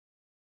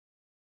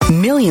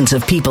Millions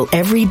of people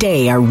every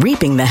day are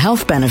reaping the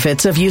health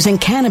benefits of using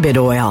cannabis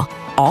oil,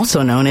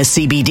 also known as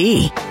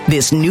CBD.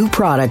 This new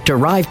product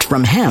derived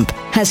from hemp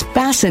has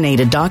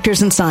fascinated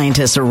doctors and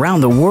scientists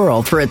around the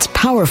world for its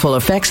powerful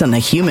effects on the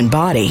human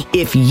body.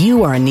 If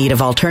you are in need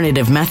of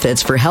alternative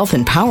methods for health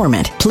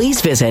empowerment, please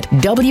visit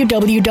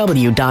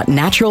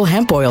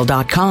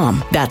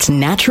www.naturalhempoil.com. That's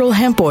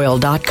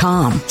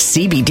naturalhempoil.com.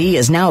 CBD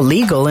is now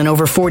legal in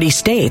over 40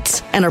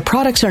 states, and our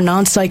products are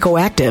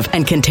non-psychoactive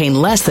and contain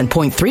less than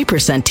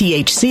 0.3%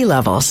 THC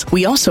levels.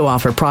 We also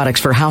offer products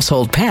for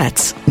household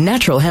pets.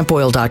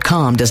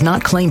 Naturalhempoil.com does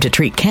not claim to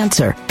treat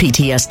cancer,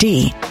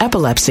 PTSD,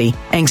 epilepsy,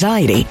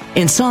 anxiety,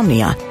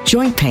 insomnia,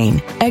 joint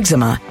pain,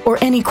 eczema, or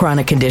any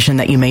chronic condition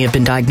that you may have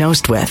been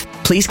diagnosed with.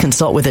 Please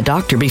consult with a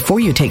doctor before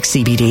you take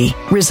CBD.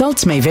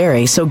 Results may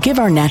vary, so give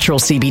our natural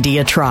CBD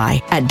a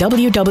try at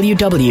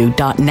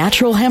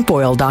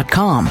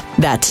www.naturalhempoil.com.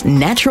 That's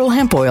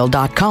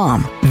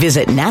naturalhempoil.com.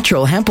 Visit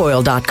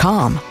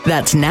naturalhempoil.com.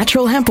 That's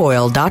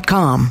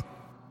naturalhempoil.com.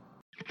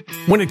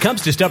 When it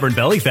comes to stubborn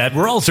belly fat,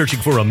 we're all searching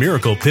for a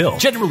miracle pill.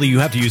 Generally, you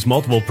have to use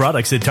multiple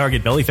products that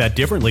target belly fat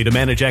differently to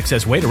manage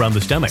excess weight around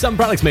the stomach. Some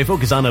products may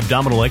focus on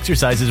abdominal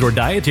exercises or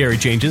dietary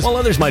changes, while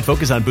others might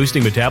focus on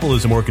boosting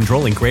metabolism or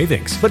controlling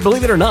cravings. But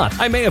believe it or not,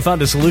 I may have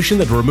found a solution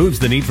that removes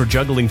the need for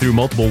juggling through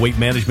multiple weight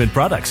management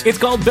products. It's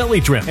called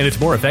Belly Trim, and it's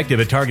more effective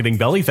at targeting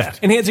belly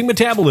fat, enhancing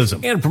metabolism,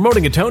 and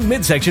promoting a toned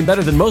midsection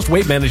better than most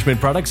weight management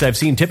products I've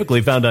seen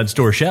typically found on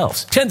store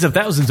shelves. Tens of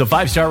thousands of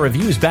 5-star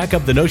reviews back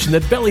up the notion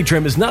that Belly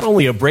Trim is not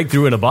only a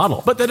breakthrough in a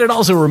bottle, but that it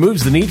also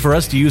removes the need for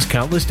us to use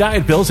countless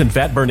diet pills and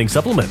fat-burning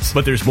supplements.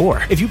 But there's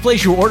more. If you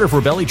place your order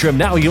for Belly Trim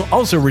now, you'll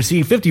also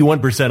receive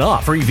 51%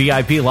 off, free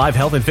VIP live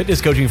health and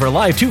fitness coaching for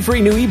life, 2 free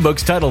new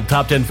ebooks titled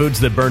Top 10 Foods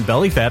That Burn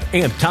Belly Fat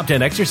and Top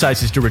 10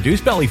 Exercises to Reduce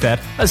Belly Fat,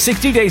 a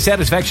 60-day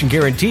satisfaction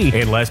guarantee,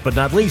 and last but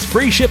not least,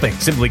 free shipping.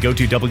 Simply go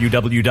to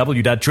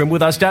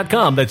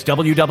www.trimwithus.com. That's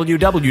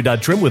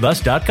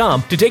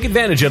www.trimwithus.com to take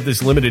advantage of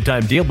this limited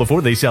time deal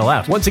before they sell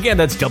out. Once again,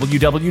 that's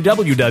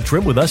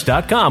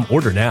www.trimwithus.com.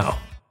 Order now.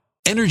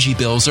 Energy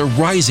bills are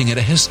rising at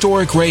a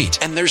historic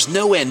rate, and there's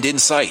no end in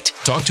sight.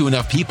 Talk to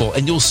enough people,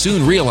 and you'll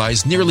soon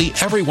realize nearly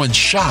everyone's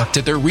shocked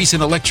at their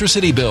recent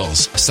electricity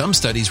bills. Some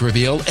studies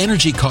reveal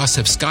energy costs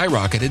have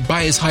skyrocketed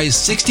by as high as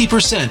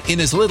 60%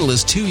 in as little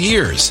as 2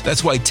 years.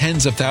 That's why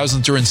tens of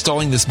thousands are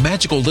installing this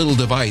magical little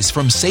device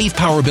from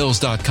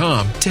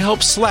SavePowerBills.com to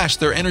help slash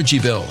their energy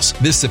bills.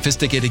 This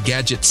sophisticated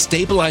gadget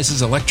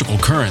stabilizes electrical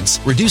currents,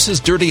 reduces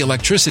dirty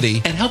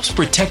electricity, and helps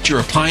protect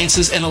your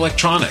appliances and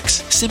electronics.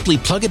 Simply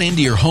plug it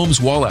into your home's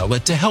wall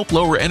outlet to help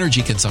lower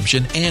energy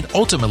consumption and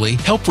ultimately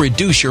help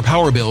reduce your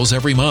power bills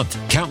every month.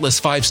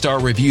 Countless 5-star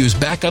reviews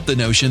back up the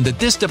notion that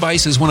this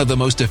device is one of the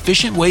most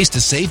efficient ways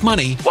to save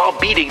money while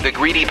beating the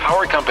greedy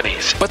power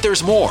companies. But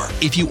there's more.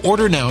 If you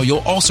order now, you'll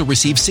also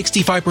receive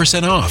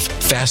 65% off,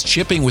 fast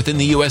shipping within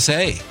the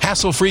USA,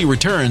 hassle-free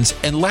returns,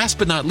 and last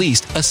but not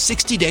least, a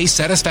 60-day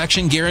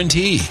satisfaction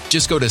guarantee.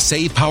 Just go to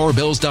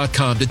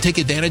SavePowerBills.com to take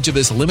advantage of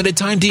this limited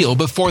time deal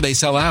before they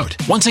sell out.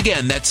 Once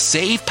again, that's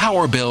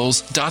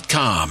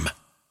SavePowerBills.com.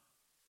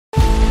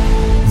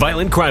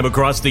 Violent crime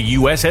across the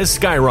U.S. has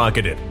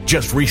skyrocketed.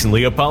 Just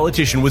recently, a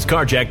politician was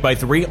carjacked by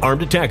 3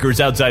 armed attackers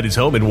outside his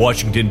home in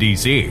Washington,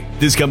 D.C.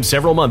 This comes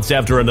several months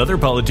after another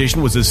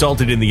politician was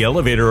assaulted in the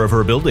elevator of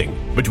her building.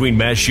 Between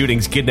mass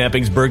shootings,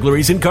 kidnappings,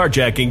 burglaries, and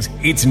carjackings,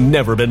 it's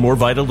never been more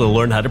vital to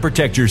learn how to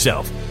protect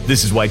yourself.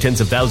 This is why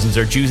tens of thousands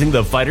are choosing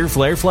the Fighter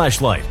Flare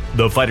flashlight.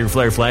 The Fighter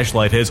Flare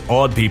flashlight has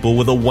awed people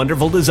with a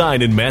wonderful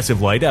design and massive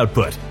light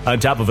output. On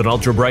top of an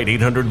ultra-bright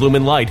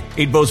 800-lumen light,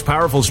 it boasts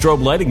powerful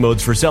strobe lighting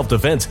modes for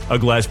self-defense, a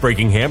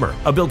glass-breaking hammer,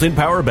 a built-in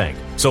power bank,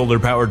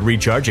 solar-powered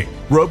recharging,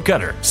 rope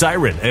cutter,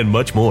 siren, and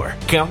much more.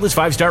 Countless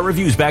 5-star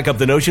reviews back up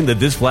the notion that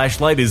this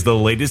flashlight is the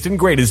latest and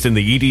greatest in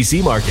the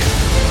EDC market.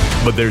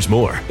 But there's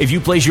more. If you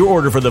place your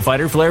order for the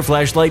Fighter Flare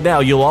flashlight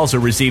now, you'll also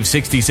receive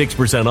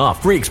 66%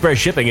 off, free express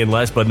shipping, and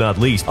last but not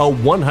least, a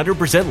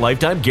 100%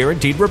 lifetime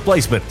guaranteed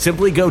replacement.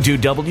 Simply go to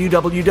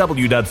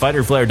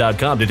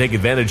www.fighterflare.com to take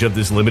advantage of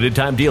this limited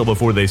time deal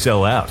before they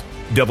sell out.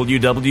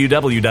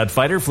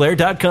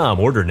 www.fighterflare.com.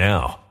 Order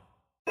now.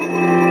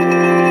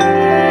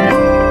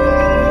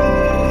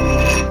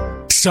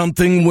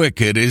 Something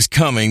wicked is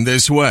coming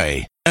this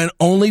way, and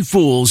only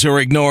fools are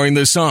ignoring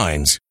the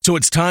signs. So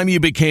it's time you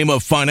became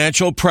a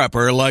financial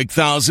prepper like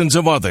thousands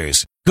of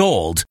others.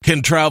 Gold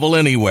can travel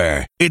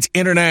anywhere. It's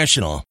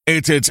international.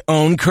 It's its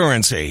own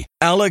currency.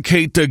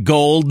 Allocate to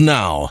gold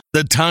now,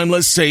 the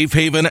timeless safe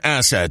haven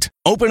asset.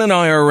 Open an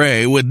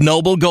IRA with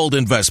Noble Gold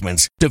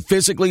Investments to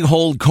physically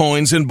hold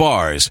coins and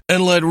bars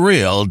and let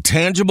real,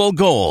 tangible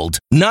gold,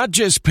 not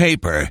just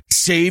paper,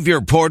 Save your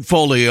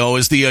portfolio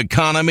as the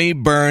economy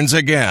burns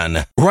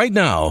again. Right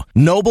now,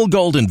 Noble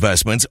Gold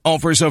Investments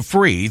offers a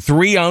free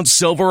 3-ounce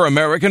silver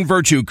American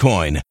Virtue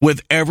coin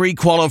with every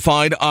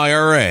qualified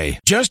IRA.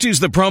 Just use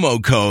the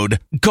promo code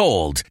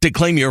GOLD to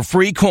claim your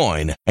free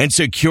coin and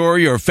secure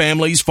your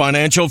family's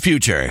financial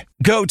future.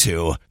 Go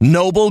to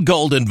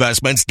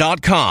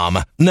noblegoldinvestments.com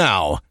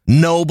now.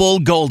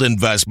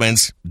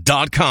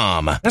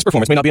 noblegoldinvestments.com. Past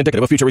performance may not be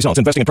indicative of future results.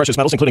 Investing in precious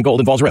metals, including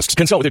gold, involves risks.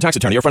 Consult with your tax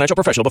attorney or financial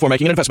professional before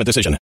making an investment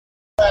decision.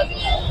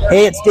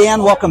 Hey, it's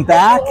Dan. Welcome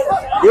back.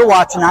 You're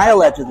watching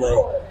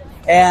iAllegedly.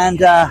 And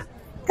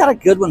got a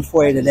good one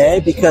for you today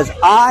because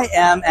I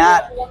am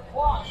at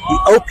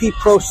the OP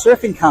Pro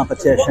Surfing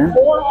Competition.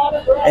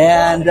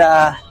 And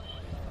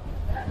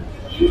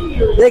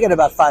they get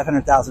about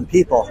 500,000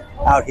 people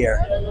out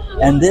here.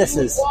 And this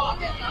is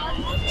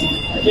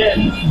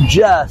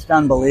just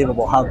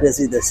unbelievable how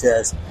busy this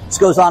is. This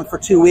goes on for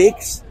 2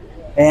 weeks.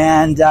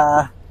 And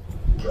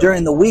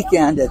during the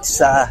weekend,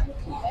 it's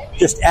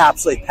just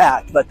absolutely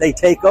packed. But they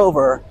take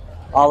over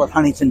all of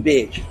Huntington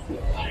Beach.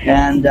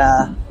 And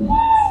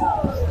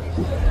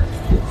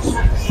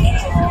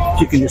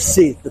you can just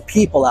see the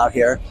people out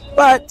here.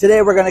 But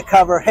today we're going to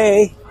cover,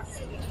 hey,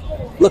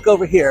 look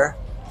over here.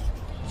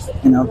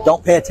 You know,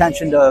 don't pay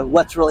attention to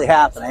what's really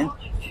happening.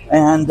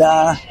 And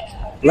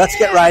let's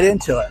get right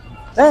into it.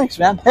 Thanks,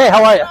 man. Hey,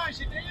 how are you?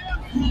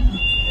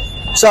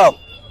 So,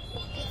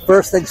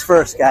 first things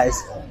first, guys.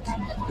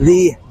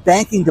 The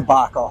banking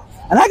debacle.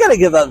 And I got to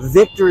give a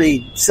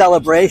victory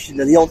celebration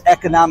to the old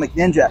economic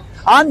ninja.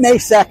 On May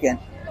 2nd,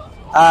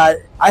 I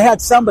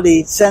had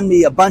somebody send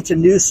me a bunch of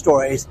news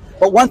stories.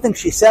 But one thing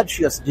she said,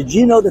 she goes, did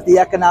you know that the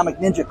economic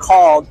ninja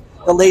called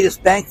the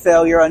latest bank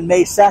failure on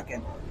May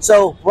 2nd?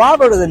 So,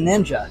 bravo to the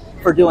ninja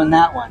for doing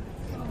that one.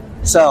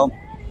 So,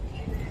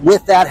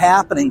 with that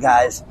happening,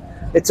 guys,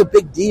 it's a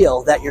big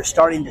deal that you're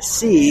starting to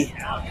see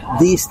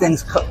these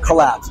things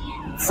collapse.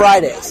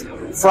 Friday is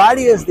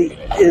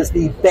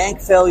the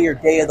bank failure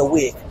day of the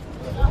week.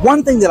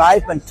 One thing that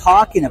I've been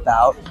talking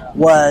about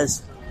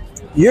was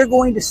you're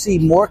going to see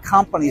more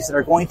companies that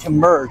are going to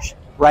merge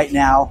right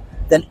now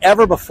than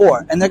ever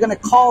before. And they're going to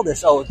call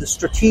this, the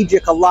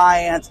strategic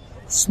alliance,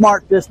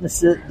 smart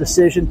business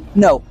decision.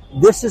 No,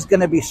 this is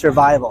going to be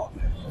survival.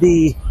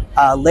 The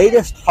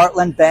latest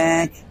Heartland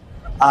Bank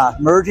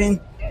merging,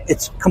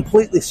 it's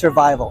completely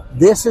survival.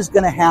 This is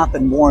going to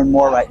happen more and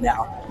more right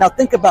now. Now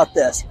think about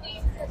this.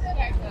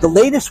 The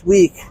latest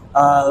week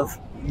of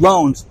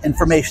loans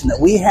information that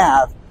we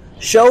have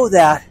show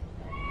that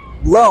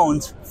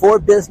loans for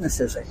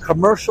businesses and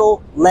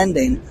commercial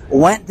lending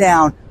went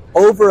down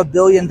over $1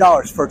 billion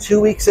for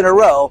 2 weeks in a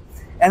row,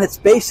 and it's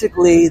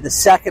basically the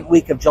second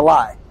week of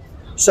July.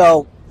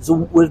 So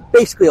we're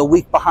basically a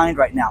week behind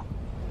right now.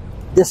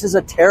 This is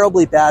a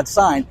terribly bad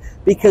sign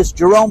because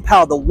Jerome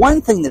Powell, the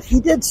one thing that he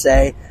did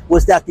say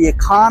was that the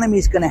economy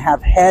is going to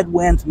have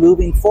headwinds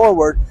moving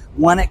forward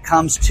when it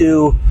comes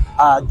to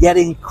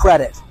getting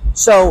credit.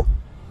 So,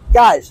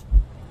 guys,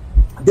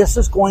 this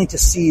is going to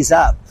seize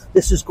up.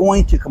 This is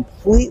going to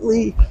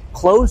completely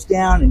close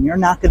down, and you're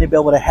not going to be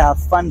able to have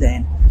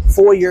funding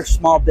for your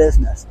small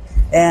business.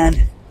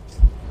 And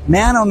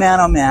man, oh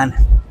man, oh man,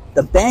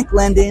 the bank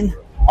lending,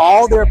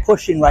 all they're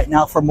pushing right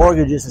now for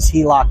mortgages is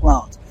HELOC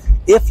loans.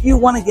 If you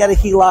want to get a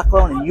HELOC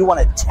loan and you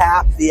want to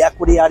tap the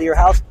equity out of your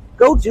house,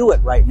 go do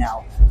it right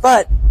now.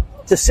 But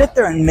to sit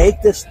there and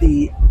make this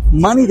the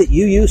money that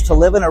you use to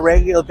live on a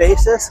regular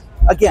basis,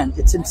 again,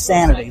 it's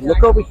insanity.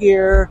 Look over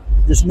here.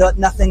 There's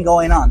nothing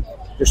going on.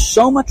 There's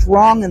so much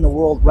wrong in the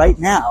world right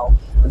now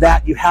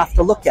that you have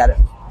to look at it.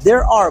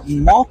 There are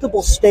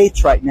multiple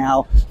states right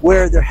now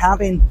where they're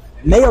having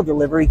mail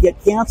delivery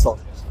get canceled.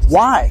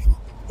 Why?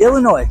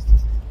 Illinois.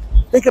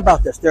 Think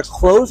about this. They're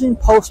closing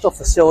postal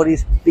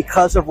facilities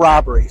because of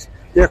robberies.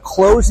 They're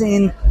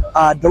closing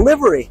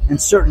delivery in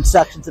certain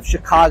sections of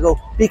Chicago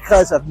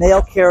because of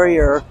mail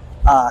carrier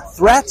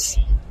threats,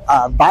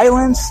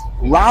 violence,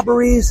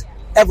 robberies,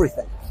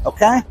 everything.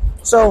 Okay?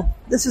 So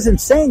this is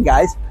insane,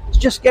 guys. It's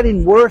just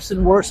getting worse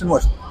and worse and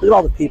worse. Look at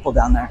all the people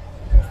down there.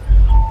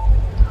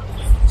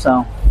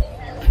 So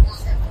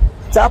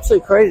it's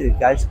absolutely crazy,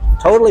 guys.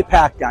 Totally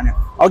packed down here.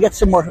 I'll get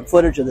some more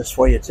footage of this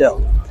for you,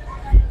 too.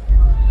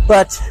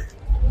 But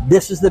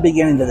this is the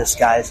beginning of this,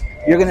 guys.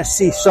 You're going to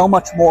see so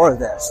much more of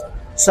this.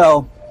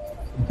 So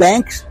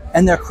banks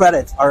and their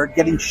credits are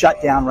getting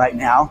shut down right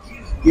now.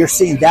 You're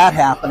seeing that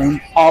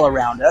happening all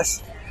around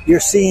us. You're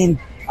seeing,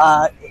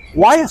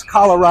 why is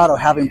Colorado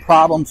having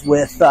problems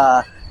with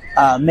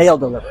mail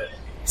delivery?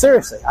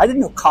 Seriously, I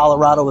didn't know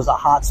Colorado was a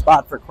hot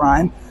spot for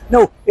crime.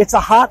 No, it's a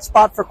hot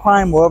spot for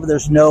crime wherever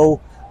there's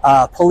no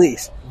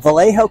police.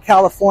 Vallejo,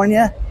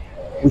 California,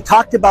 we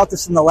talked about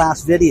this in the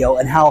last video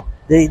and how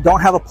they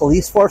don't have a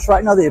police force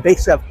right now. They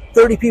basically have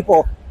 30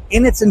 people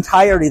in its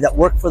entirety that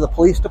work for the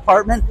police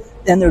department,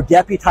 and they're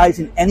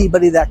deputizing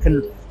anybody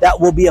that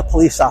will be a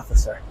police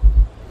officer.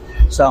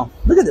 So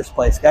look at this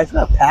place, guys.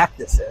 Look how packed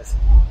this is.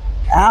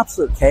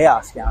 Absolute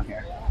chaos down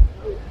here.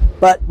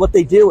 But what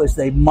they do is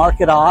they mark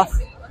it off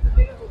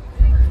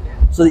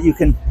so that you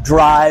can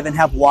drive and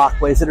have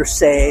walkways that are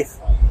safe.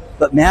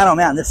 But man, oh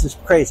man, this is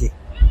crazy.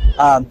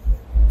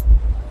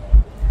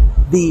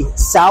 The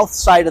south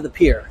side of the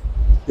pier,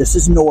 this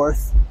is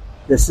north,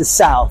 this is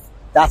south.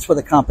 That's where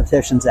the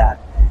competition's at.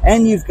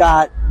 And you've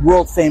got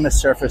world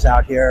famous surfers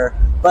out here,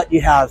 but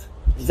you have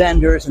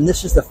vendors, and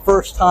this is the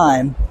first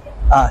time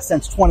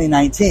since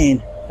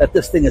 2019 that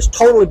this thing is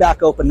totally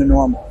back open to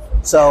normal.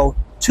 So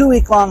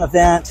 2-week long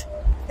event,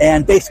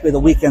 and basically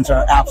the weekends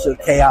are absolute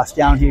chaos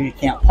down here. You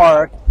can't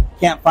park,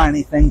 can't find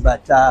anything,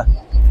 but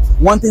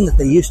one thing that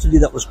they used to do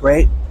that was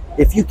great,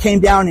 if you came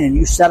down here and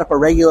you set up a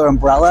regular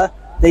umbrella,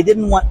 they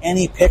didn't want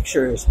any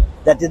pictures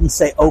that didn't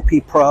say OP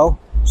Pro,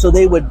 so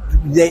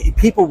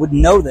people would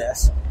know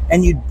this,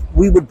 and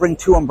we would bring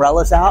 2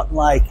 umbrellas out and,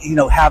 like, you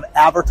know, have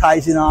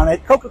advertising on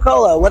it,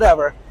 Coca-Cola,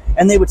 whatever,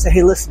 and they would say,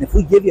 hey, listen, if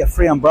we give you a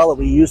free umbrella,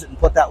 we use it and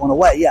put that one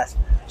away. Yes.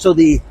 So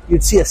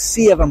you'd see a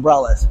sea of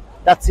umbrellas.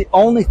 That's the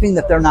only thing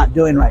that they're not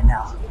doing right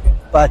now.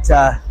 But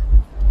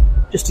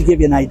just to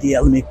give you an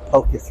idea, let me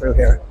poke you through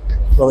here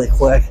really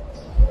quick.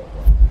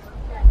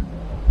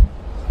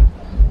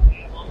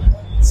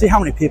 See how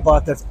many people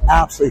out there? It's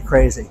absolutely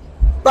crazy.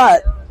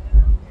 But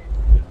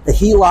the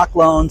HELOC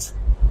loans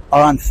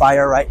are on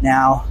fire right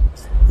now.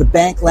 The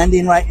bank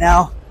lending right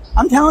now.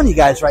 I'm telling you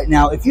guys right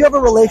now, if you have a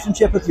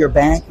relationship with your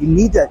bank, you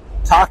need to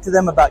talk to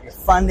them about your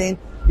funding,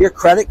 your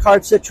credit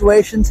card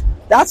situations.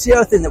 That's the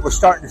other thing that we're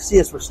starting to see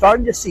is we're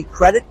starting to see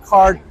credit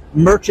card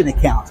merchant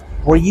accounts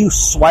where you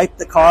swipe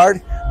the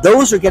card.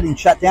 Those are getting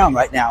shut down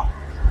right now.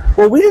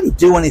 Well, we didn't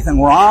do anything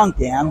wrong,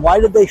 Dan. Why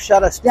did they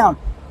shut us down?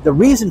 The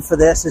reason for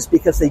this is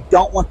because they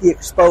don't want the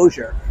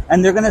exposure.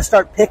 And they're going to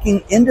start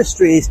picking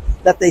industries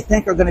that they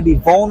think are going to be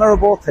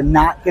vulnerable to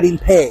not getting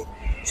paid.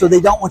 So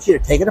they don't want you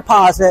to take a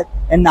deposit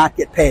and not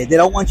get paid. They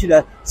don't want you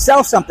to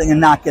sell something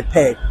and not get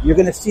paid. You're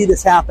going to see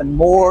this happen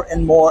more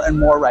and more and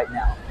more right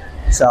now.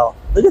 So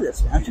look at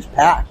this, man. It's just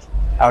packed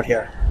out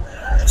here.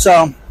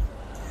 So,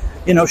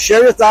 you know,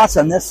 share your thoughts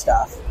on this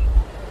stuff.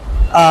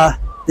 The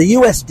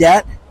U.S.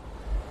 debt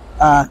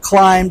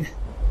climbed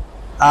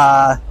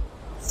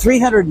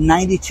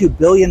 $392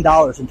 billion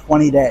in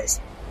 20 days.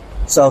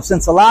 So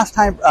since the last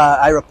time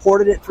I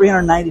reported it,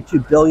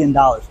 $392 billion.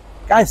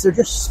 Guys, they're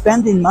just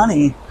spending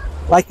money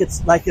like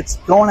it's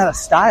going out of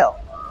style.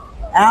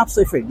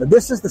 Absolutely free. But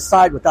this is the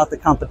side without the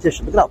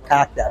competition. Look at how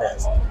packed that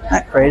is. Isn't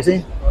that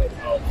crazy?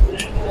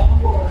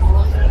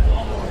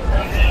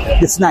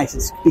 It's nice.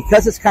 It's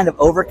because it's kind of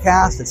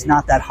overcast, it's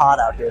not that hot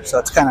out here, so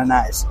it's kind of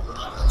nice.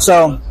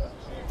 So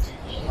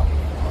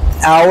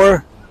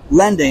our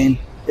lending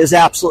is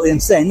absolutely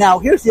insane. Now,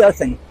 here's the other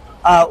thing.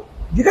 Do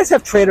you guys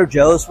have Trader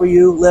Joe's where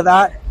you live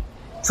at?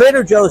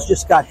 Trader Joe's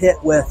just got hit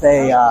with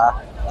a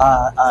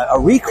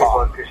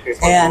recall,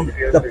 and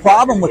the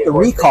problem with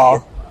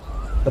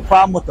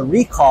the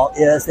recall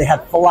is they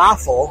had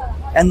falafel,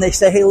 and they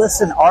say, hey,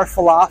 listen, our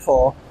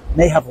falafel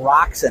may have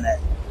rocks in it,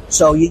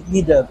 so you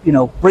need to,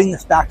 bring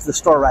this back to the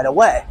store right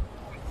away.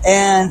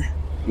 And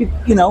do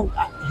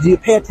you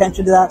pay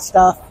attention to that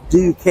stuff? Do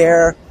you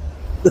care?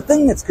 The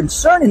thing that's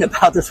concerning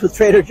about this with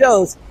Trader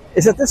Joe's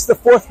is that this is the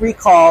 4th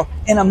recall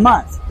in a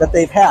month that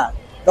they've had.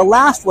 The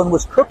last one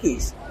was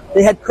cookies.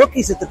 They had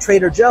cookies at the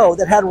Trader Joe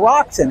that had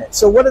rocks in it.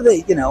 So what are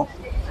they,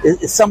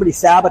 is somebody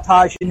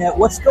sabotaging it?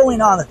 What's going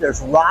on that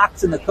there's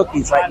rocks in the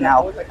cookies right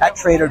now at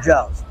Trader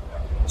Joe's?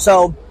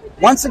 So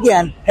once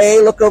again, hey,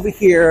 look over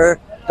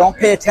here. Don't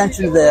pay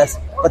attention to this.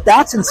 But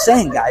that's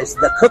insane, guys.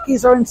 The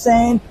cookies are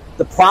insane.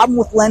 The problem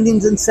with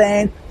lending's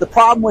insane. The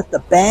problem with the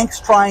banks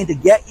trying to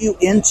get you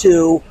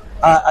into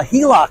a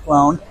HELOC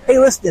loan. Hey,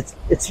 listen,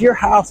 it's your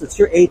house. It's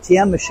your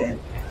ATM machine.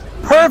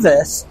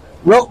 Purvis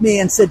wrote me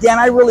and said, Dan,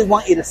 I really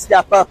want you to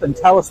step up and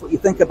tell us what you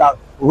think about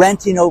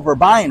renting over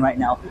buying right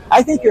now.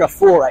 I think you're a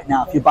fool right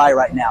now if you buy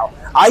right now.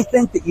 I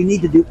think that you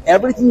need to do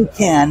everything you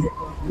can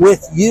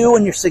with you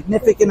and your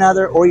significant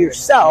other or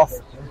yourself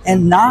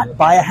and not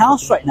buy a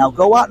house right now.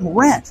 Go out and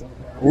rent.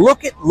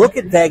 Look at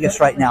Vegas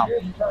right now.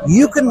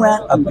 You can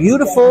rent a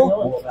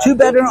beautiful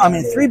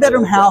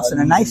 3-bedroom house in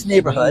a nice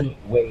neighborhood.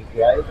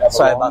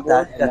 Sorry about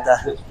that. Got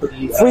the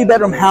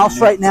 3-bedroom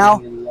house right now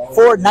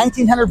for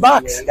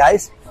 $1,900,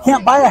 guys.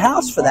 Can't buy a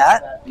house for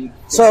that.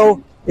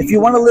 So if you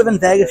want to live in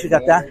Vegas, you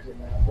got that.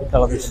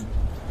 Got all these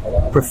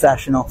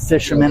professional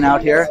fishermen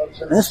out here.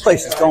 And this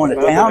place is going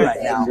to town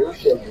right now.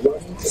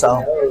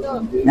 So,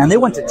 and they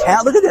went to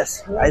town. Look at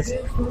this, guys.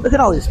 Look at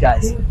all these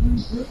guys.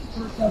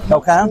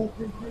 Okay?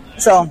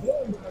 So,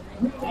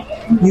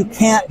 you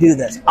can't do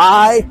this.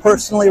 I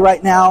personally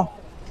right now,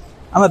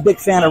 I'm a big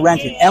fan of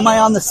renting. Am I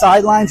on the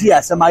sidelines?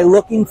 Yes. Am I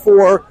looking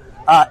for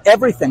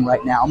everything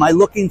right now? Am I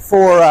looking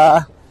for,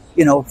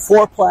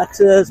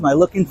 fourplexes? Am I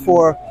looking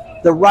for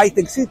the right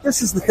thing? See,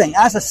 this is the thing.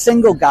 As a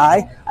single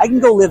guy, I can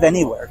go live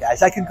anywhere,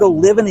 guys. I could go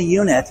live in a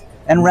unit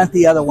and rent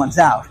the other ones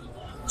out.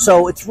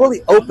 So it's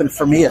really open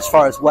for me as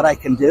far as what I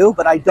can do,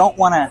 but I don't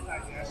want to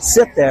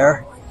sit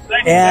there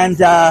and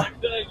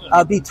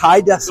be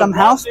tied to some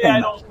house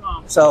payment.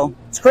 So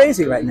it's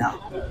crazy right now.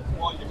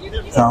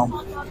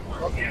 So,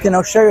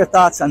 share your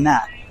thoughts on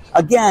that.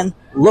 Again,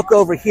 look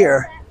over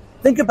here.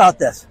 Think about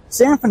this.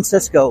 San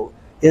Francisco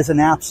is an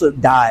absolute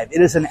dive.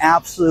 It is an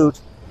absolute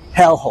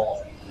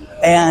hellhole.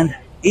 And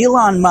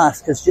Elon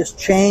Musk has just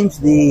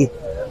changed the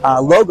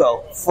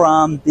logo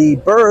from the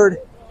bird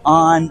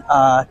on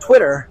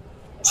Twitter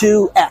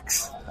to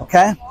X,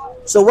 okay?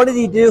 So what did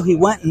he do? He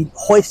went and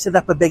hoisted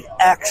up a big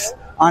X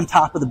on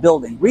top of the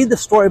building. Read the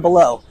story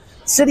below.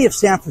 City of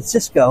San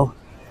Francisco,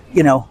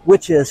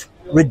 which is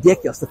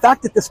ridiculous. The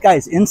fact that this guy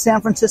is in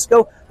San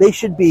Francisco, they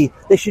should be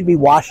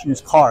washing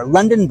his car.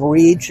 London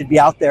Breed should be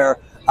out there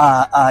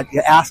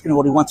asking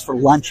what he wants for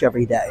lunch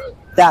every day.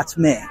 That's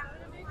me.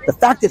 The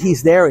fact that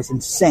he's there is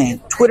insane.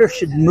 Twitter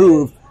should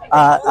move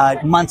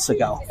months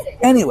ago.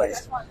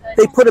 Anyways,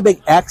 they put a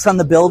big X on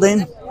the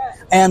building,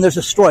 and there's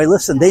a story.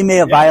 Listen, they may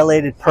have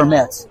violated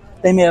permits.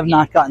 They may have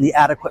not gotten the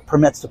adequate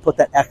permits to put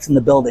that X in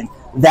the building.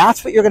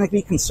 That's what you're going to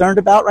be concerned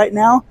about right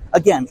now?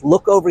 Again,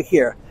 look over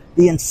here.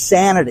 The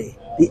insanity,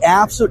 the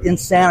absolute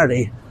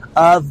insanity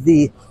of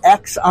the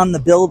X on the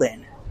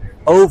building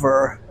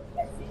over...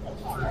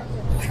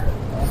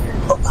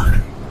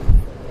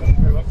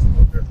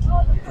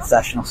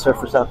 Professional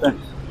surfers out there.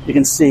 You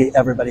can see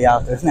everybody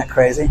out there. Isn't that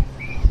crazy?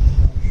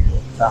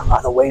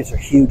 The waves are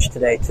huge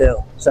today,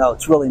 too. So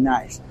it's really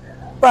nice.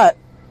 But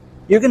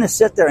you're going to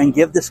sit there and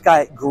give this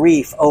guy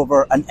grief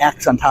over an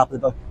X on top of the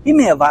boat. He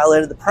may have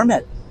violated the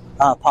permit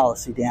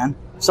policy, Dan.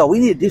 So we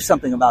need to do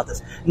something about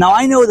this. Now,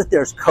 I know that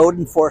there's code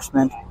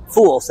enforcement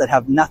fools that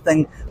have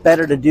nothing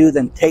better to do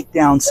than take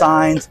down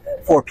signs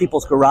for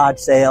people's garage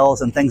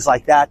sales and things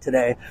like that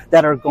today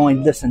that are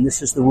going, listen,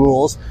 this is the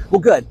rules. Well,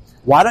 good.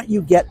 Why don't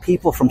you get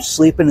people from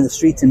sleeping in the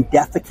streets and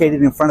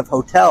defecating in front of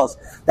hotels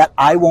that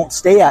I won't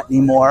stay at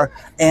anymore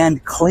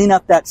and clean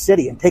up that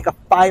city and take a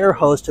fire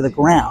hose to the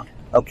ground?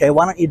 Okay,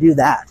 why don't you do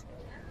that?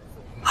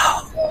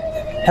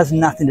 Has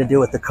nothing to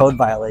do with the code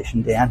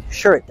violation, Dan.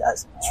 Sure it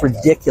does. It's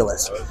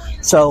ridiculous.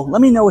 So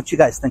let me know what you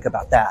guys think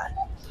about that.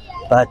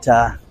 But,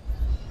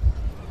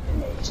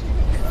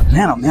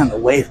 man, oh man, the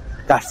waves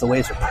are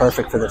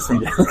perfect for this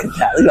thing. Look at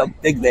that. Look how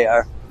big they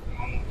are.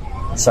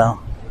 So...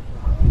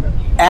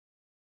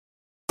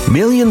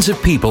 Millions of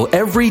people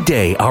every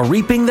day are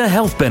reaping the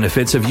health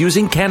benefits of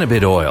using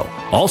cannabis oil,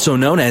 also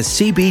known as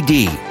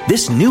CBD.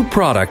 This new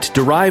product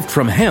derived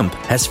from hemp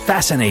has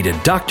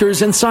fascinated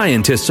doctors and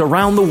scientists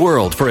around the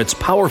world for its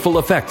powerful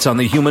effects on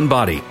the human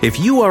body. If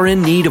you are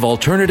in need of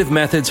alternative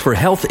methods for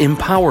health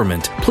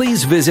empowerment,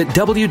 please visit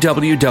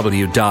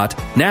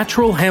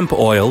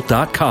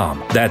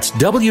www.naturalhempoil.com. That's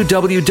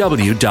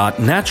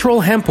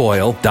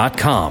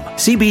www.naturalhempoil.com.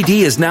 CBD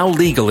is now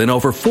legal in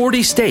over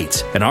 40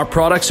 states, and our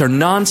products are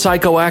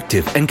non-psychoactive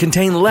and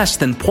contain less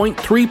than 0.3%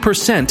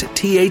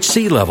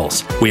 THC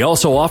levels. We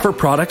also offer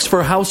products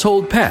for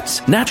household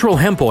pets.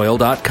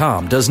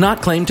 NaturalHempOil.com does not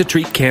claim to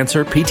treat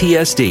cancer,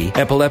 PTSD,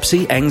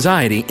 epilepsy,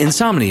 anxiety,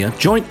 insomnia,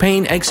 joint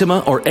pain, eczema,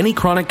 or any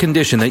chronic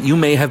condition that you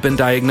may have been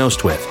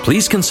diagnosed with.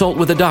 Please consult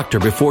with a doctor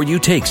before you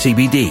take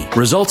CBD.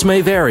 Results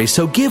may vary,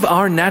 so give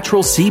our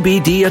natural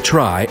CBD a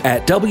try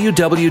at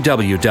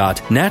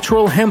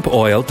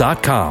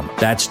www.naturalhempoil.com.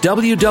 That's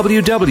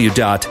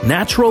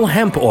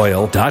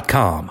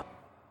www.naturalhempoil.com.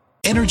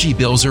 Energy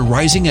bills are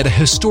rising at a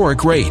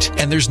historic rate,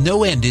 and there's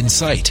no end in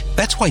sight.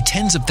 That's why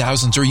tens of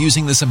thousands are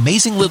using this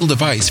amazing little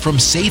device from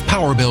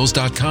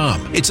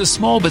SavePowerBills.com. It's a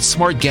small but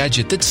smart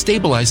gadget that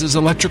stabilizes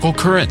electrical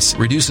currents,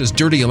 reduces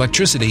dirty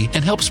electricity,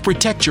 and helps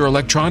protect your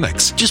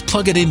electronics. Just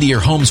plug it into your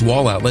home's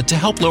wall outlet to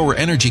help lower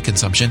energy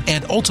consumption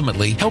and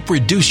ultimately help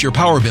reduce your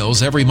power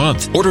bills every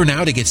month. Order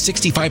now to get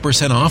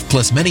 65% off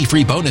plus many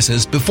free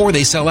bonuses before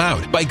they sell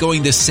out by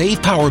going to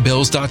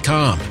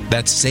SavePowerBills.com.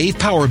 That's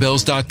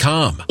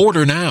SavePowerBills.com.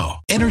 Order now.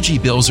 Energy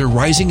bills are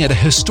rising at a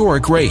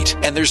historic rate,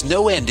 and there's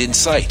no end in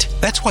sight.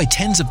 That's why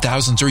tens of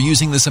thousands are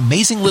using this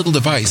amazing little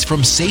device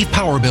from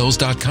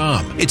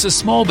SavePowerBills.com. It's a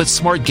small but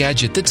smart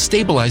gadget that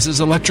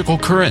stabilizes electrical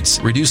currents,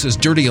 reduces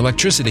dirty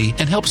electricity,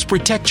 and helps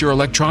protect your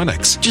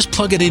electronics. Just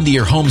plug it into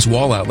your home's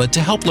wall outlet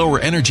to help lower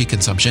energy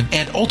consumption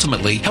and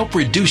ultimately help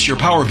reduce your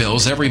power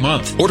bills every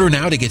month. Order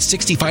now to get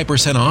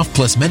 65% off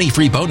plus many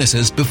free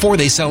bonuses before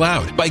they sell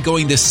out by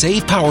going to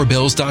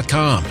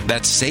SavePowerBills.com.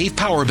 That's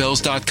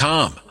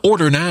SavePowerBills.com.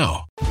 Order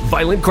now.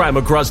 Violent crime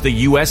across the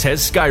U.S.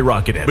 has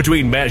skyrocketed.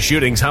 Between mass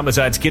shootings,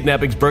 homicides,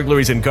 kidnappings,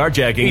 burglaries, and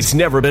carjackings, it's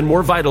never been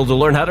more vital to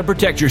learn how to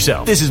protect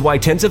yourself. This is why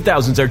tens of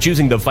thousands are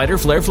choosing the Fighter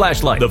Flare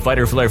flashlight. The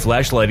Fighter Flare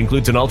flashlight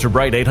includes an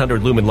ultra-bright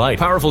 800 lumen light,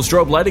 powerful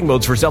strobe lighting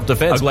modes for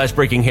self-defense, a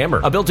glass-breaking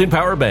hammer, a built-in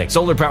power bank,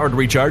 solar-powered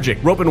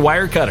recharging, rope and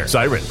wire cutter,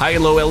 siren, high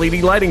and low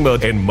LED lighting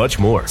mode, and much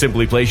more.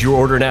 Simply place your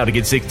order now to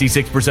get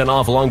 66%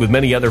 off along with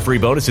many other free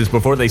bonuses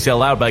before they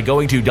sell out by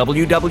going to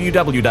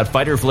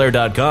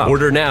www.fighterflare.com.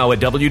 Order now at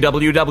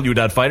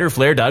www.fighterflare.com.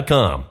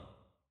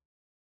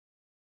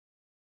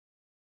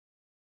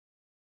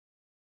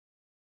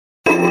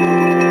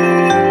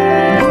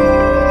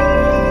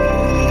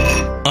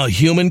 A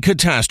human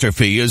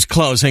catastrophe is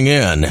closing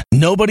in.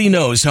 Nobody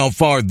knows how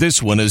far this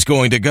one is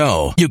going to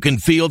go. You can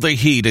feel the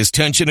heat as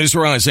tension is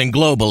rising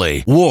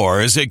globally.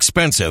 War is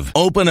expensive.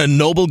 Open a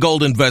Noble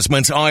Gold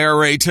Investments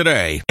IRA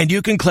today, and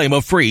you can claim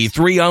a free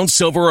 3-ounce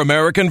silver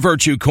American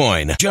Virtue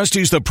coin. Just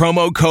use the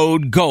promo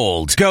code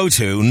GOLD. Go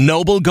to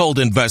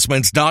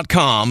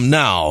noblegoldinvestments.com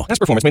now. Past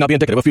performance may not be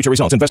indicative of future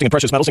results. Investing in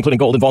precious metals, including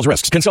gold, involves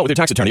risks. Consult with your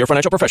tax attorney or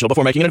financial professional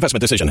before making an investment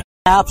decision.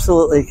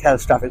 Absolutely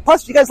catastrophic.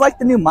 Plus, you guys like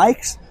the new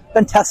mics?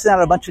 Been testing out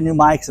a bunch of new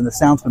mics, and the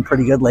sound's been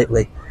pretty good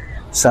lately.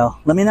 So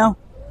let me know.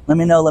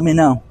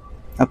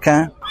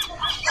 Okay?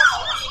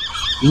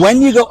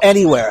 When you go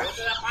anywhere,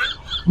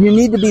 you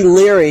need to be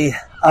leery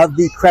of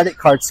the credit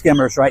card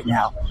skimmers right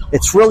now.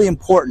 It's really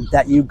important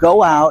that you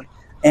go out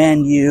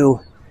and you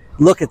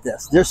look at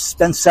this. There's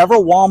been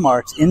several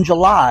Walmarts in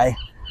July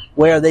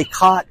where they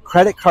caught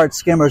credit card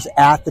skimmers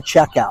at the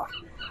checkout.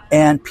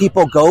 And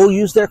people go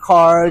use their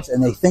cards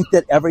and they think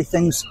that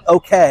everything's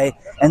okay.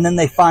 And then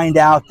they find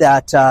out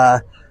that,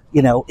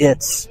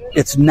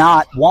 it's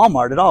not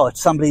Walmart at all.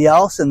 It's somebody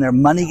else, and their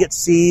money gets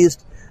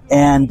seized.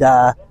 And,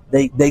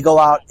 they go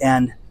out,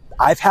 and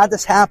I've had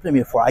this happen to me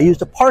before. I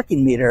used a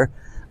parking meter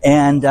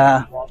and,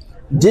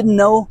 didn't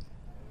know,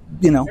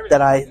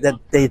 that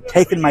they had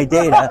taken my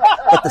data.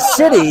 But the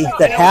city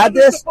that had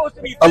this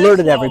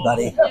alerted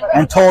everybody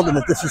and told them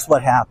that this is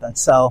what happened.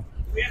 So,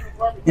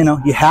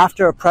 you have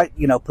to,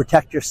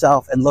 protect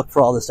yourself and look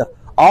for all this stuff.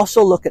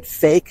 Also look at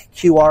fake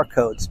QR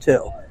codes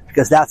too,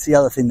 because that's the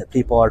other thing that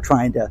people are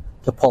trying to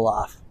pull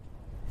off.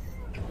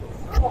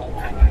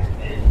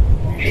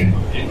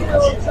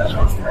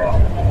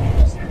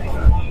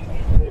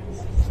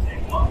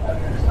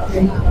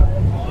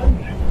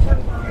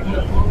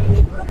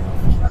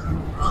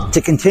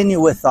 To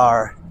continue with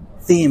our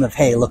theme of,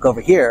 hey, look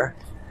over here,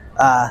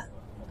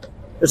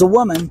 there's a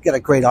woman, got a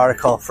great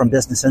article from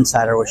Business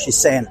Insider where she's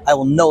saying, I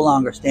will no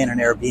longer stay in an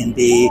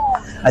Airbnb.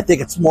 I think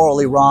it's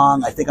morally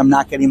wrong. I think I'm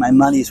not getting my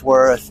money's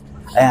worth.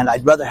 And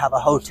I'd rather have a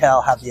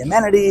hotel, have the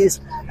amenities,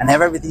 and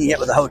have everything you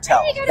get with a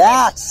hotel.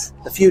 That's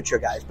the future,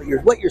 guys. But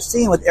what you're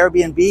seeing with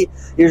Airbnb,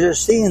 you're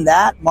just seeing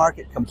that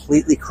market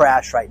completely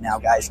crash right now,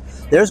 guys.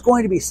 There's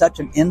going to be such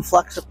an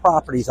influx of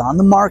properties on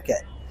the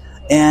market.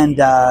 And,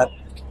 oh,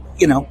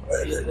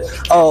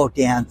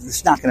 Dan,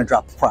 it's not going to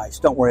drop the price.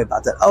 Don't worry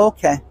about that. Oh,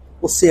 okay.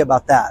 We'll see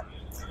about that.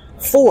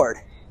 Ford,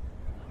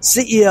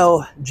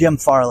 CEO Jim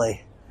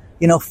Farley.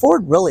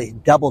 Ford really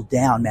doubled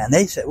down, man.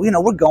 They said,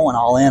 we're going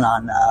all in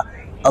on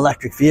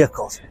electric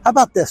vehicles. How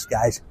about this,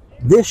 guys?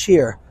 This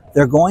year,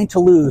 they're going to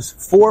lose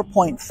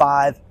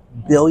 $4.5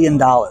 billion.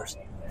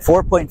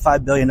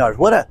 $4.5 billion.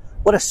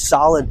 What a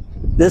solid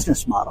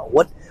business model.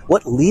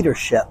 What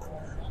leadership,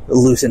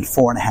 losing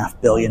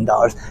 $4.5 billion.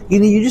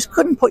 You just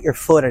couldn't put your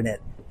foot in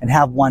it and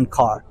have one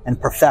car and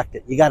perfect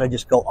it. You got to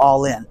just go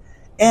all in.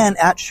 And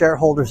at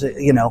shareholders,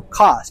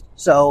 cost.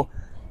 So,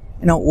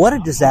 what a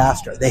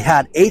disaster. They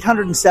had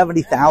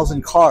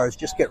 870,000 cars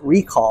just get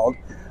recalled,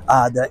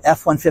 the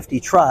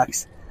F-150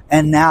 trucks,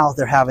 and now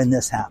they're having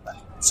this happen.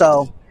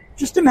 So,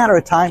 just a matter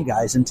of time,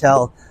 guys,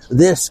 until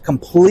this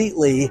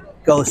completely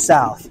goes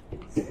south.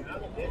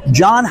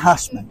 John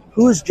Hussman.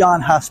 Who is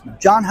John Hussman?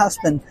 John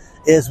Hussman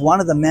is one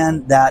of the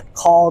men that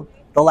called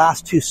the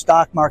last two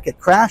stock market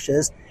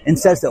crashes and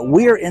says that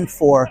we're in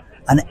for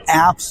an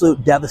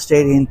absolute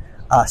devastating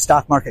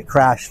stock market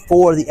crash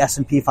for the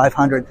S&P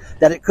 500,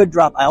 that it could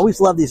drop. I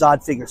always love these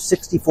odd figures,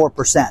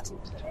 64%.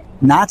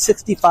 Not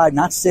 65,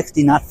 not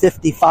 60, not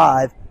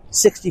 55,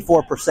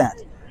 64%.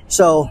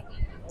 So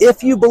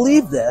if you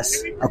believe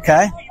this,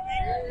 okay,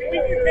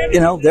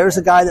 there's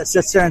a guy that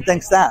sits there and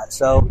thinks that.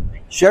 So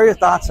share your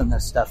thoughts on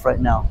this stuff right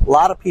now. A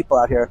lot of people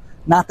out here,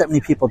 not that many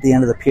people at the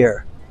end of the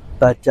pier,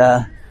 but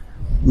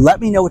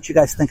let me know what you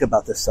guys think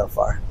about this so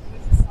far.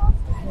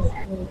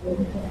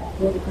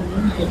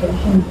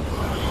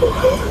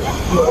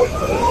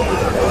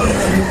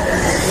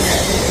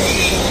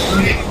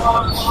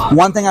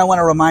 One thing I want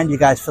to remind you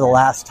guys for the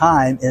last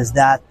time is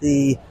that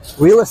the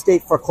Real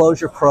Estate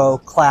Foreclosure Pro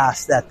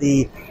class that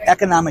the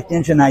Economic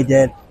Ninja and I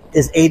did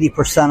is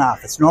 80%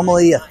 off. It's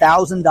normally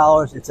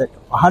 $1,000. It's at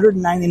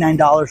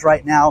 $199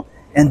 right now,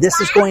 and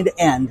this is going to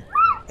end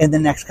in the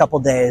next couple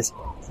days.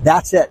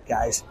 That's it,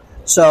 guys.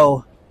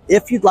 So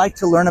if you'd like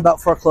to learn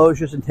about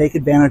foreclosures and take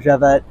advantage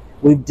of it,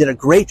 we did a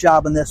great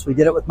job on this. We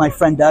did it with my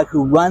friend Doug,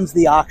 who runs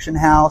the auction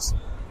house.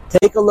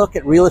 Take a look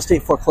at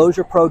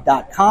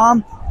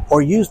realestateforeclosurepro.com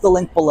or use the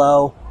link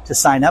below to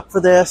sign up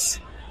for this.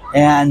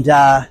 And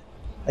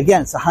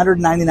again, it's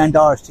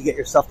 $199 to get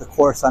yourself the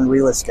course on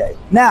real estate.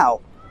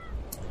 Now,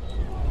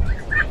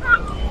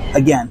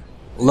 again,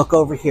 look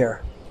over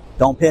here.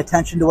 Don't pay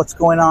attention to what's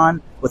going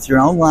on with your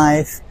own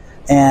life.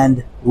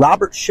 And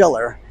Robert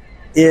Shiller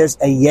is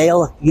a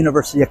Yale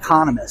University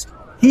economist.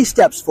 He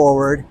steps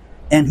forward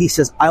and he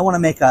says, I want to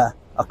make a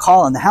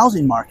call on the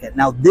housing market.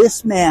 Now,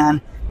 this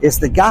man is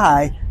the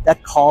guy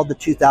that called the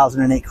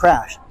 2008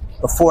 crash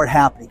before it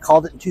happened. He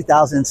called it in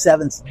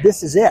 2007.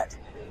 This is it.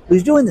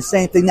 He's doing the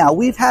same thing now.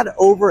 We've had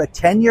over a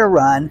 10-year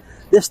run.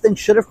 This thing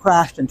should have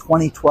crashed in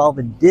 2012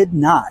 and did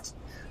not.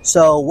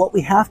 So what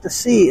we have to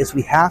see is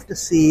we have to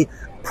see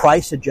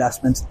price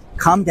adjustments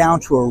come down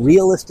to a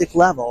realistic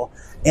level,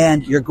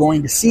 and you're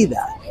going to see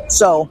that.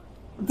 So,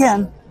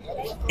 again,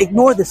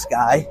 ignore this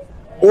guy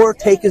or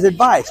take his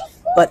advice.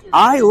 But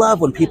I love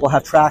when people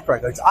have track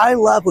records. I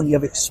love when you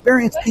have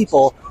experienced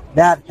people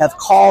that have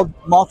called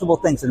multiple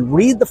things. And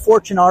read the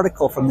Fortune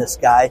article from this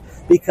guy,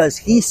 because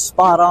he's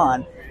spot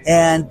on.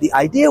 And the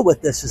idea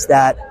with this is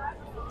that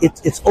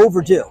it's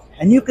overdue.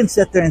 And you can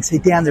sit there and say,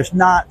 Dan, there's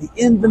not the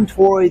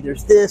inventory,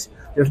 there's this,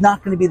 there's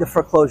not going to be the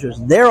foreclosures.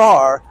 There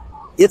are.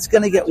 It's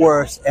going to get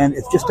worse, and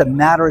it's just a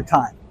matter of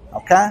time.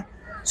 Okay?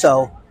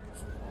 So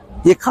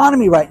the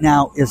economy right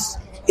now is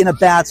in a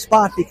bad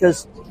spot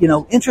because,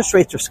 interest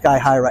rates are sky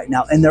high right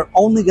now, and they're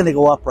only going to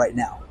go up right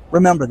now.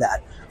 Remember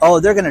that. Oh,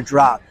 they're going to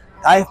drop.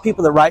 I have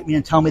people that write me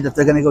and tell me that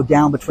they're going to go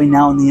down between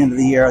now and the end of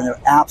the year, and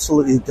they're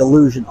absolutely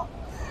delusional.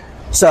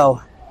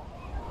 So,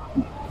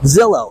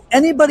 Zillow.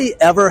 Anybody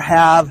ever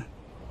have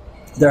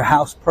their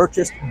house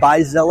purchased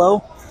by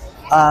Zillow?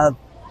 I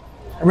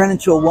ran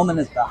into a woman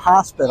at the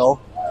hospital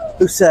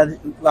who said,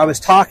 I was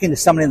talking to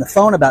somebody on the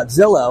phone about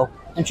Zillow,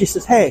 and she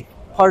says, hey,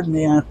 pardon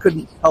me, I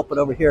couldn't help it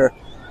over here.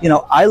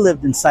 I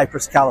lived in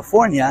Cypress,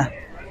 California,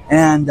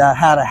 and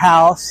had a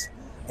house,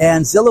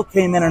 and Zillow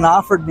came in and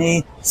offered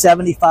me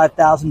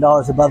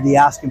 $75,000 above the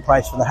asking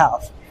price for the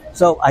house.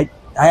 So I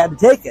had to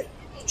take it.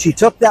 She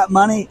took that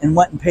money and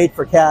went and paid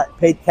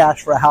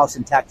cash for a house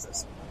in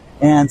Texas.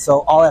 And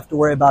so all I have to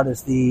worry about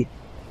is the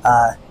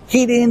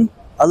heating,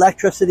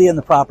 electricity, and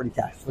the property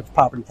tax, which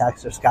property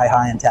taxes are sky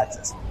high in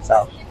Texas.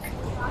 So,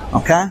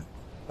 okay?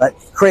 But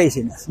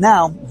craziness.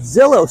 Now,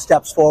 Zillow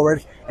steps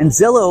forward, and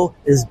Zillow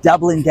is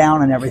doubling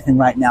down on everything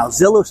right now.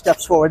 Zillow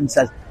steps forward and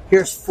says,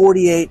 here's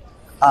 48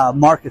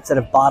 markets that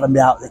have bottomed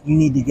out that you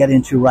need to get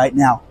into right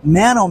now.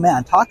 Man, oh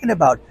man, talking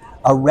about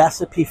a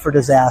recipe for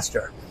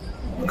disaster.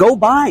 Go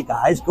buy,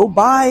 guys. Go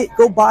buy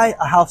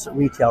a house at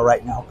retail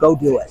right now. Go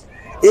do it.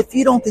 If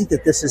you don't think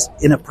that this is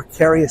in a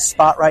precarious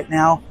spot right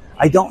now,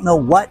 I don't know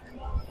what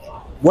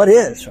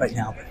is right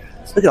now.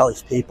 Look at all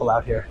these people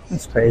out here.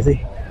 It's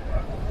crazy.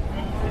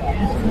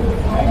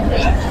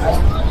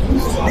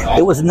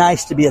 It was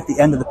nice to be at the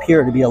end of the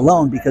pier, to be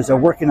alone, because they're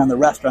working on the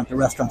restaurant. The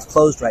restaurant's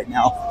closed right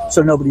now,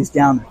 so nobody's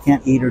down there.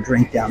 Can't eat or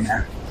drink down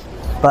there.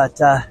 But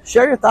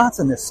share your thoughts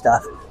on this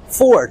stuff.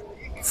 Ford,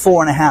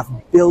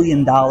 $4.5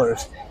 billion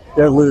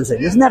they're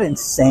losing. Isn't that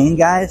insane,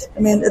 guys? I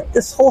mean,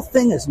 this whole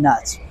thing is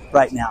nuts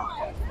right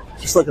now.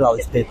 Just look at all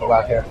these people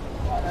out here.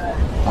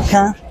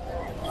 Okay?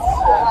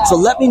 So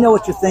let me know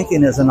what your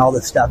thinking is on all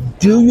this stuff.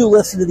 Do you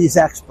listen to these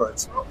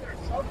experts?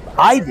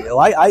 I do.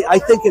 I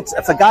think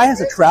if a guy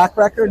has a track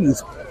record and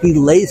he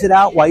lays it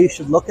out why you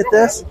should look at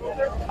this,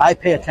 I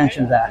pay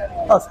attention to that.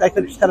 Oh, this guy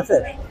could have just had a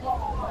fish.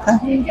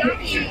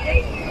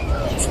 Okay?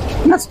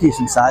 That's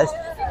decent size.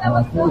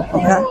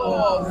 Okay?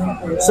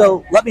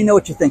 So let me know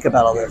what you think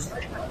about all this.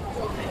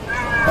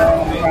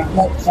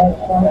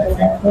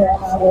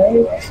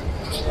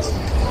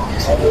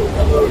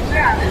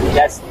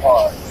 That's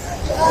hard.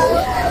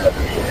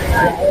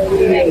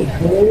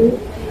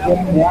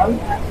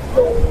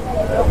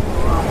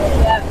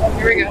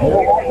 Here we go.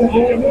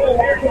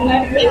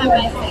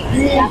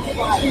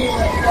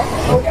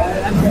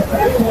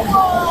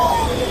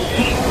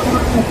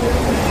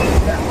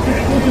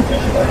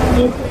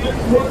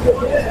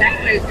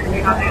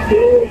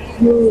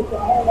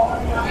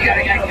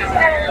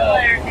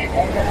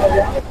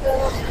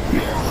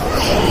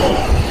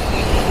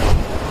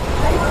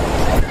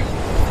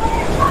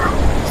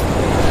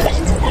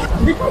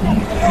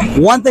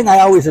 One thing I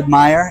always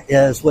admire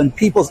is when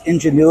people's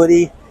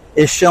ingenuity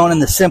is shown in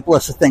the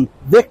simplest of things.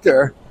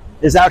 Victor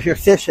is out here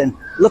fishing.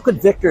 Look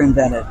what Victor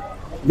invented.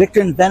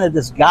 Victor invented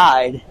this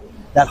guide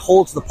that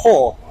holds the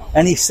pole,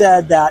 and he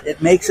said that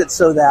it makes it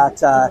so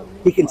that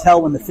he can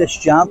tell when the fish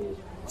jump.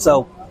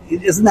 So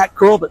isn't that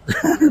cool? But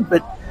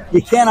but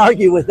you can't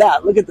argue with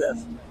that. Look at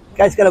this. The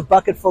guy's got a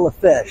bucket full of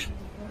fish.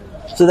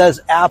 So that is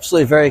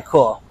absolutely very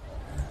cool.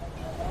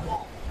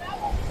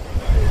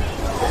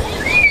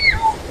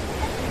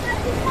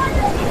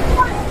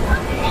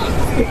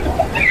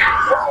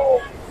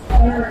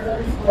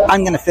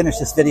 I'm going to finish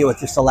this video with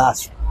just the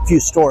last few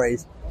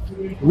stories.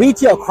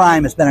 Retail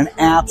crime has been an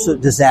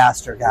absolute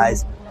disaster,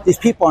 guys. These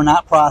people are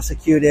not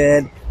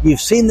prosecuted.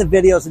 You've seen the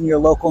videos in your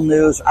local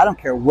news. I don't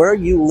care where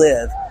you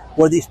live,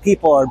 where these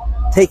people are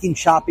taking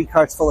shopping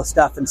carts full of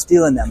stuff and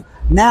stealing them.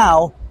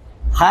 Now,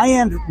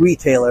 high-end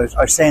retailers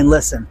are saying,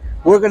 listen,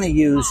 we're going to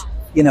use,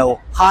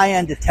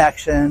 high-end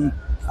detection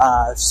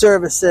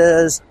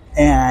services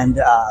and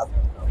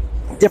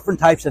different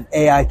types of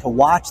AI to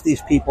watch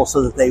these people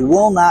so that they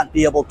will not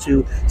be able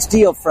to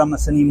steal from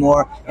us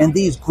anymore. And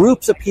these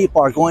groups of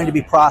people are going to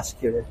be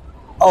prosecuted.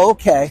 Oh,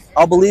 okay.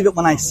 I'll believe it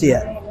when I see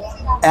it.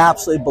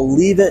 Absolutely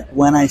believe it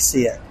when I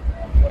see it.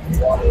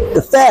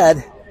 The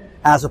Fed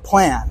has a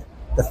plan.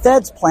 The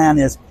Fed's plan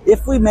is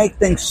if we make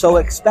things so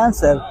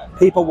expensive,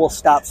 people will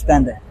stop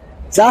spending.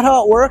 Is that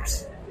how it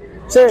works?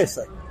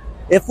 Seriously.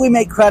 If we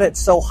make credit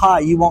so high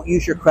you won't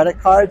use your credit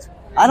cards,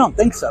 I don't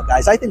think so,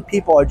 guys. I think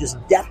people are just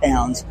debt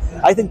hounds.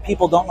 I think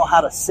people don't know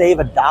how to save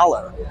a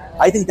dollar.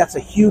 I think that's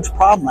a huge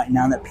problem right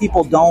now, that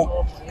people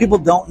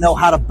don't know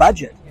how to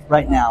budget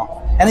right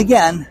now. And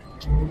again,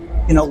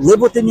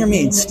 live within your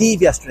means.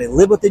 Steve yesterday,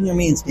 live within your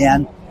means,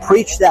 Dan.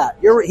 Preach that.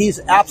 He's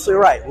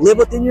absolutely right. Live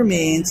within your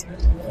means.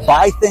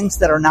 Buy things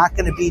that are not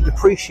going to be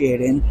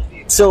depreciating,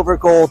 silver,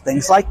 gold,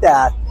 things like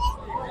that,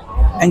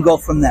 and go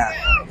from there.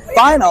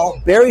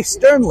 Barry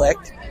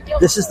Sternlicht,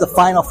 this is the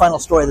final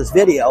story of this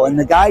video, and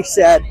the guy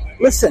said,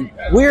 listen,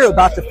 we're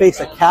about to face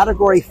a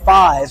Category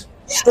 5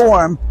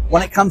 storm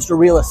when it comes to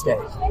real estate.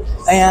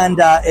 And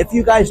if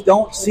you guys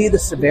don't see the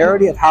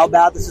severity of how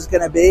bad this is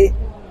going to be,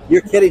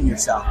 you're kidding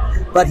yourself.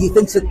 But he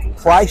thinks that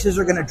prices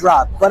are going to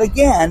drop. But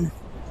again,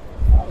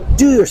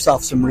 do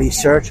yourself some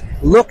research.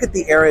 Look at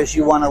the areas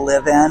you want to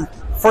live in.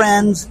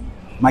 Friends,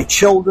 my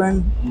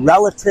children,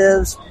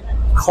 relatives,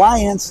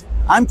 clients.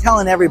 I'm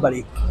telling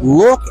everybody,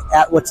 look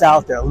at what's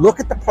out there. Look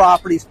at the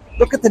properties.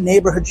 Look at the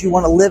neighborhoods you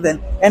want to live in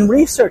and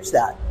research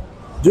that.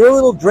 Do a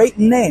little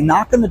Drayton name.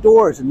 Knock on the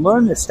doors and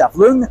learn this stuff.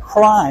 Learn the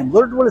crime.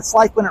 Learn what it's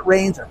like when it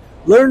rains. Or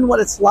learn what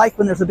it's like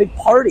when there's a big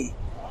party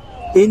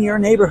in your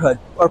neighborhood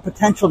or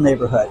potential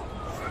neighborhood.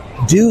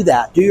 Do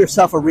that. Do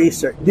yourself some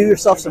research.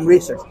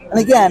 And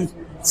again,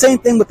 same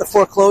thing with the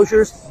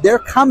foreclosures. They're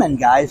coming,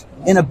 guys,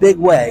 in a big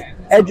way.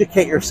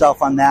 Educate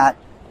yourself on that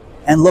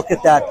and look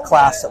at that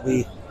class that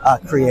we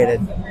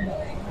created.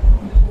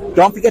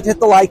 Don't forget to hit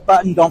the like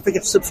button. Don't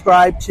forget to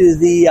subscribe to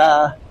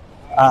the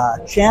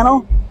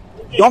channel.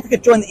 Don't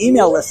forget to join the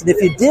email list. And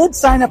if you did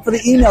sign up for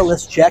the email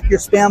list, check your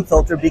spam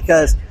filter,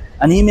 because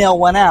an email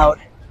went out.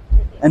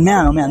 And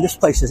man, oh man, this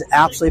place is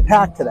absolutely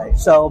packed today.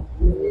 So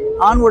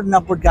onward and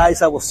upward,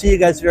 guys. I will see you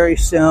guys very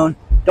soon.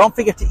 Don't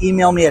forget to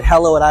email me at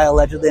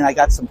hello@iallegedly, and I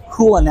got some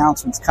cool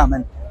announcements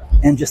coming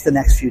in just the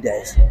next few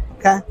days.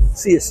 Okay?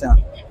 See you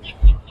soon.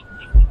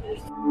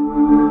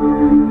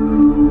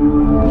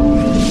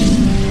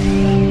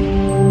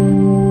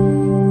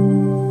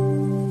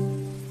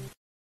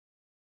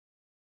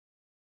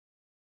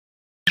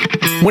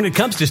 When it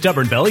comes to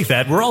stubborn belly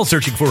fat, we're all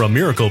searching for a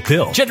miracle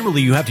pill.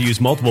 Generally, you have to use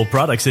multiple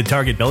products that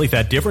target belly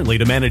fat differently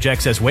to manage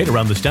excess weight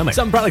around the stomach.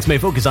 Some products may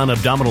focus on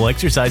abdominal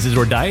exercises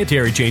or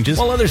dietary changes,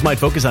 while others might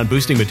focus on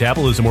boosting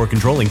metabolism or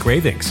controlling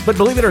cravings. But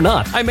believe it or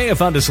not, I may have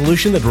found a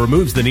solution that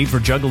removes the need for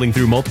juggling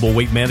through multiple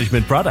weight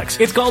management products.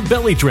 It's called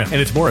Belly Trim,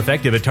 and it's more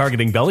effective at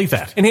targeting belly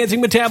fat,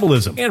 enhancing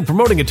metabolism, and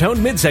promoting a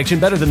toned midsection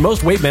better than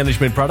most weight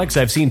management products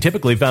I've seen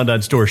typically found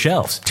on store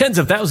shelves. Tens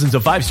of thousands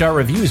of 5-star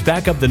reviews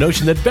back up the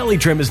notion that Belly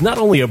Trim is not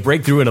only a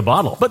breakthrough in a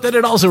bottle, but that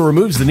it also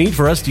removes the need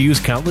for us to use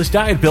countless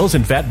diet pills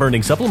and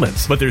fat-burning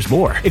supplements. But there's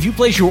more. If you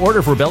place your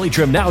order for Belly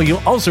Trim now,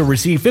 you'll also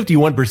receive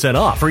 51%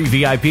 off, free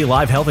VIP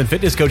live health and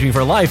fitness coaching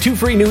for life, 2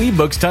 free new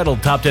ebooks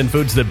titled Top 10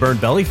 Foods That Burn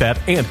Belly Fat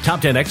and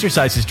Top 10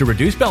 Exercises to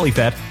Reduce Belly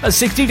Fat, a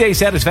 60-day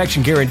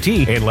satisfaction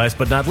guarantee, and last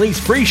but not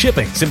least, free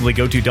shipping. Simply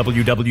go to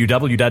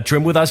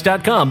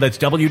www.trimwithus.com. That's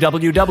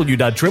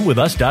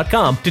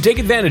www.trimwithus.com to take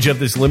advantage of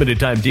this limited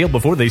time deal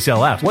before they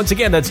sell out. Once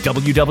again, that's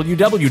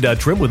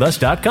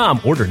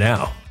www.trimwithus.com. Order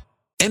now.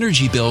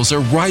 Energy bills are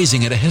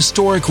rising at a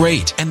historic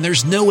rate, and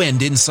there's no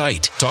end in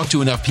sight. Talk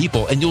to enough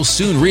people and you'll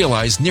soon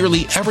realize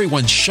nearly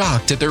everyone's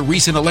shocked at their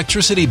recent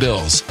electricity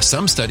bills.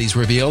 Some studies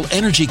reveal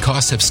energy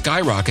costs have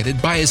skyrocketed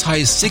by as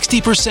high as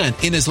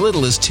 60% in as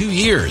little as 2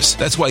 years.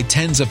 That's why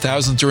tens of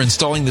thousands are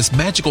installing this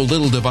magical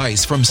little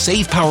device from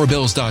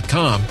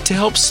SavePowerBills.com to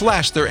help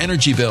slash their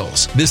energy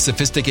bills. This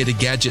sophisticated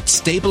gadget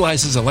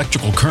stabilizes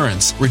electrical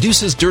currents,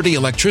 reduces dirty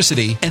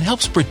electricity, and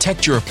helps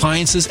protect your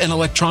appliances and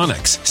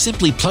electronics.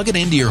 Simply plug it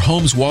into your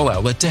home's wall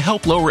outlet to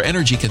help lower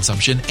energy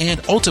consumption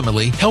and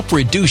ultimately help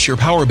reduce your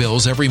power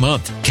bills every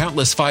month.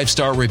 Countless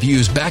 5-star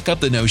reviews back up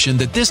the notion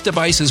that this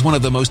device is one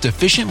of the most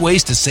efficient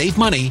ways to save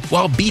money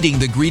while beating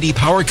the greedy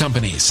power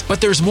companies.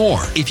 But there's more.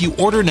 If you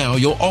order now,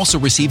 you'll also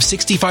receive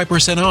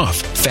 65% off,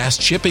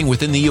 fast shipping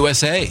within the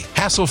USA,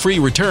 hassle-free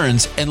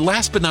returns, and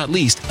last but not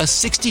least, a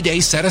 60-day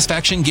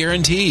satisfaction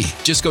guarantee.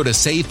 Just go to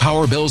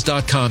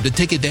SavePowerBills.com to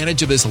take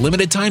advantage of this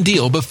limited time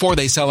deal before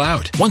they sell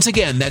out. Once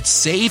again,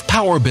 that's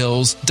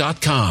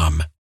SavePowerBills.com.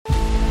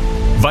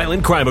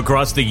 Violent crime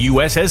across the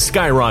U.S. has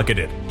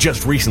skyrocketed.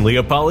 Just recently,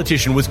 a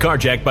politician was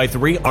carjacked by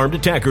 3 armed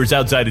attackers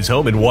outside his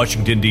home in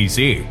Washington,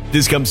 D.C.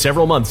 This comes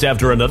several months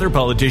after another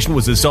politician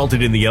was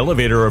assaulted in the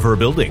elevator of her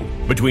building.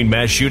 Between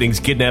mass shootings,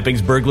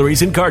 kidnappings,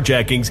 burglaries, and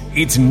carjackings,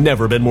 it's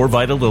never been more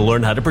vital to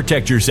learn how to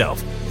protect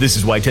yourself. This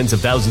is why tens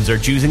of thousands are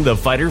choosing the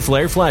Fighter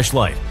Flare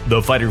flashlight.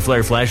 The Fighter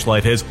Flare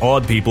flashlight has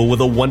awed people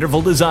with a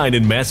wonderful design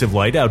and massive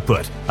light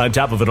output. On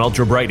top of an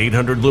ultra-bright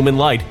 800-lumen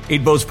light,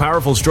 it boasts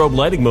powerful strobe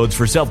lighting modes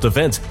for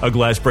self-defense, a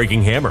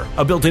glass-breaking hammer,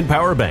 a built-in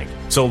power bank,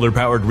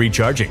 solar-powered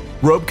recharging,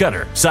 rope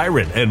cutter,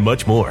 siren, and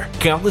much more.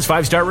 Countless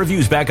 5-star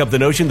reviews back up the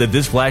notion that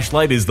this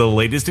flashlight is the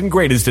latest and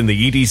greatest in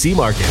the EDC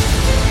market.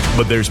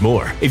 But there's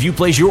more. If you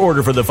place your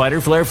order for the Fighter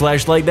Flare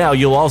flashlight now,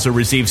 you'll also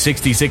receive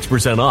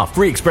 66% off,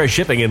 free express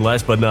shipping, and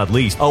last but not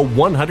least, a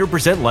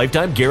 100%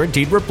 lifetime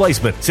guaranteed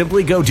replacement.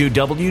 Simply go to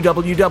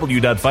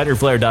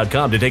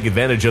www.fighterflare.com to take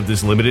advantage of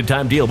this limited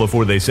time deal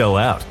before they sell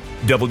out.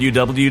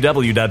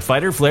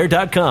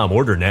 www.fighterflare.com.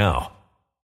 Order now.